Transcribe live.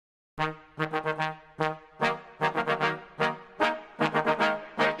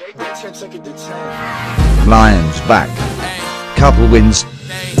Lion's back. Couple wins.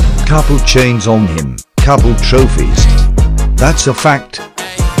 Couple chains on him. Couple trophies. That's a fact.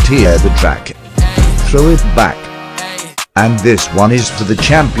 Tear the track. Throw it back. And this one is for the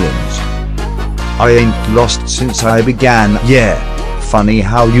champions. I ain't lost since I began. Yeah. Funny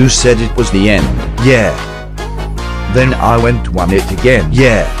how you said it was the end. Yeah. Then I won it again.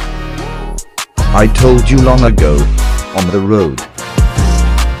 Yeah. I told you long ago. On the road.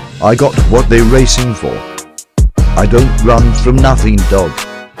 I got what they racing for. I don't run from nothing, dog.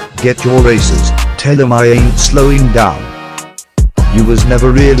 Get your races. Tell them I ain't slowing down. You was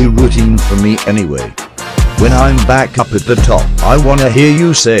never really rooting for me anyway. When I'm back up at the top, I wanna hear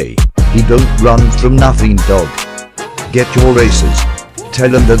you say, he don't run from nothing, dog. Get your races. Tell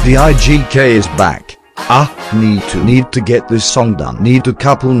them that the IGK is back. Need to get this song done. Need a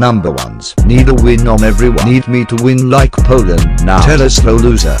couple number ones. Need a win on everyone. Need me to win like Poland now. Tell a slow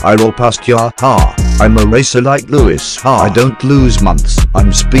loser I roll past ya. Ha. I'm a racer like Lewis. Ha. I don't lose months.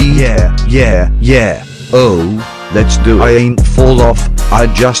 I'm speed. Yeah. Oh, let's do it. I ain't fall off. I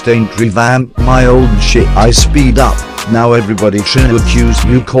just ain't revamp my old shit. I speed up. Now everybody tryna accuse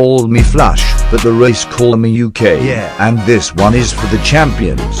you call me Flash, but the race call me UK. Yeah. And this one is for the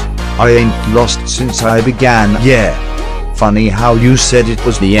champions. I ain't lost since I began. Yeah. Funny how you said it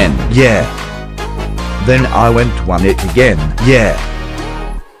was the end. Yeah. Then I won it again. Yeah.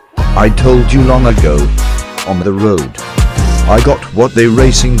 I told you long ago. On the road. I got what they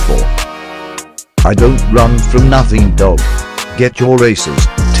racing for. I don't run from nothing, dog. Get your races.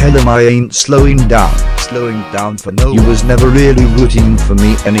 Tell them I ain't slowing down. Slowing down for no one. You was never really rooting for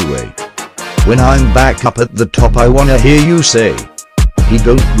me anyway. When I'm back up at the top, I wanna hear you say, he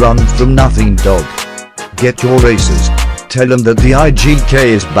don't run from nothing, dog. Get your races. Tell them that the IGK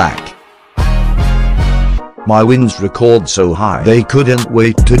is back. My wins record so high they couldn't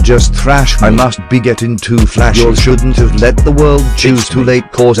wait to just thrash me. I must be getting too flashy. You shouldn't have let the world choose too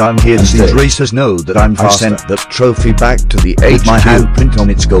late, cause I'm here to stay. These racers know that I'm faster. I sent that trophy back to the HQ. With my handprint on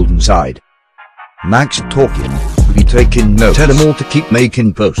its golden side. Max talking. Be taking notes. Tell him all to keep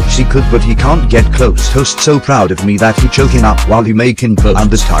making posts. He could but he can't get close. Toast so proud of me that he choking up while he making posts. I'm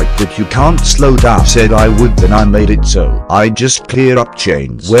the type that you can't slow down. Said I would, then I made it so. I just clear up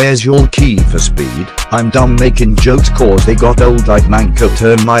chains. Where's your key for speed? I'm done making jokes cause they got old like Manco.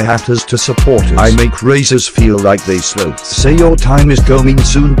 Turn my hatters to supporters. I make racers feel like they slow. Say your time is coming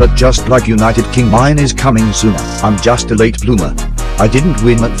soon, but just like United King, mine is coming sooner. I'm just a late bloomer. I didn't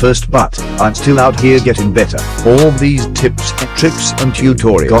win at first, but I'm still out here getting better. All these tips, tricks and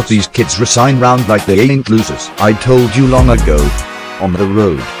tutorials got these kids resigned round like they ain't losers. I told you long ago. On the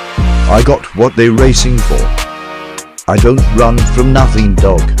road. I got what they racing for. I don't run from nothing,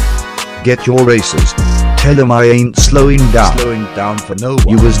 dog. Get your races. Tell them I ain't slowing down. Slowing down for no one.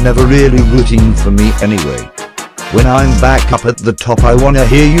 You was never really rooting for me anyway. When I'm back up at the top, I wanna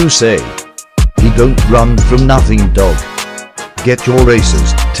hear you say, he don't run from nothing, dog. Get your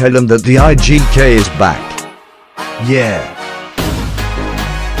races. Tell them that the IGK is back. Yeah.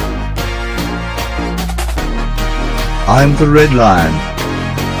 I'm the Red Lion.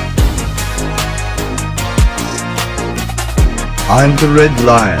 I'm the Red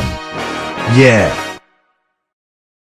Lion. Yeah.